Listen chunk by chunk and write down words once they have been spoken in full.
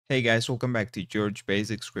Hey guys, welcome back to George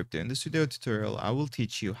Basics Crypto. In this video tutorial, I will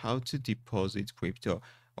teach you how to deposit crypto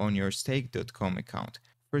on your stake.com account.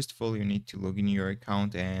 First of all, you need to log in your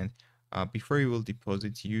account, and before you will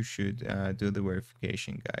deposit, you should do the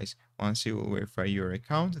verification, guys. Once you will verify your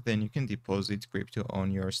account, then you can deposit crypto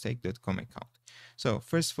on your stake.com account. So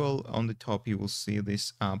first of all, on the top, you will see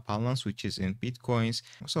this balance, which is in Bitcoins.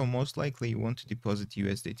 So most likely you want to deposit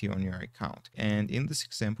USDT on your account. And in this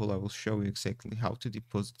example, I will show you exactly how to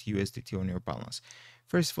deposit USDT on your balance.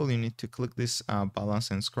 First of all, you need to click this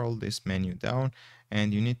balance and scroll this menu down,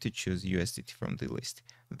 and you need to choose USDT from the list.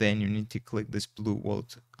 Then you need to click this blue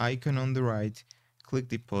wallet icon on the right, click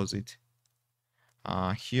deposit.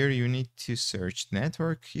 Here you need to search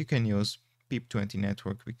network. You can use BIP20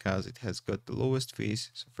 network because it has got the lowest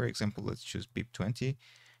fees. So for example, let's choose BIP20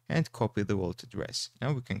 and copy the wallet address.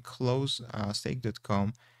 Now we can close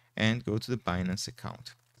stake.com and go to the Binance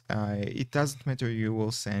account. It doesn't matter, you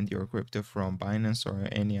will send your crypto from Binance or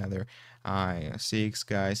any other CX,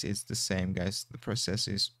 guys. It's the same, guys. The process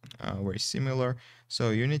is very similar. So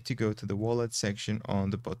you need to go to the wallet section on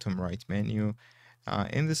the bottom right menu.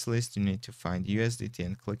 In this list, you need to find USDT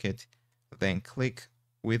and click it. Then click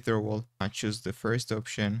withdrawal. Choose the first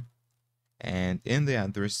option. And in the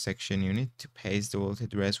address section, you need to paste the wallet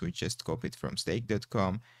address we just copied from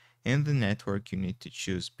stake.com. In the network, you need to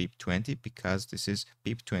choose BIP20 because this is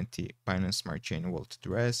BIP20 Binance Smart Chain wallet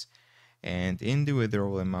address. And in the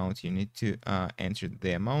withdrawal amount, you need to enter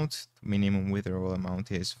the amount. The minimum withdrawal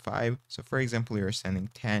amount is 5. So for example, you're sending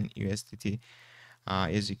 10 USDT.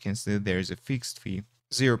 As you can see, there's a fixed fee,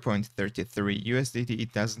 0.33 USDT.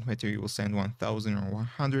 It doesn't matter, you will send 1000 or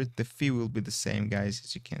 100. The fee will be the same, guys,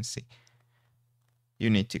 as you can see. You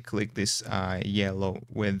need to click this yellow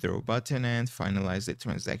withdraw button and finalize the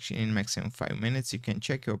transaction in maximum 5 minutes. You can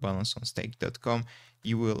check your balance on stake.com.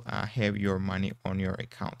 You will have your money on your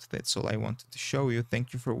account. That's all I wanted to show you.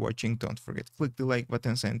 Thank you for watching. Don't forget to click the like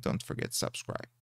buttons and don't forget to subscribe.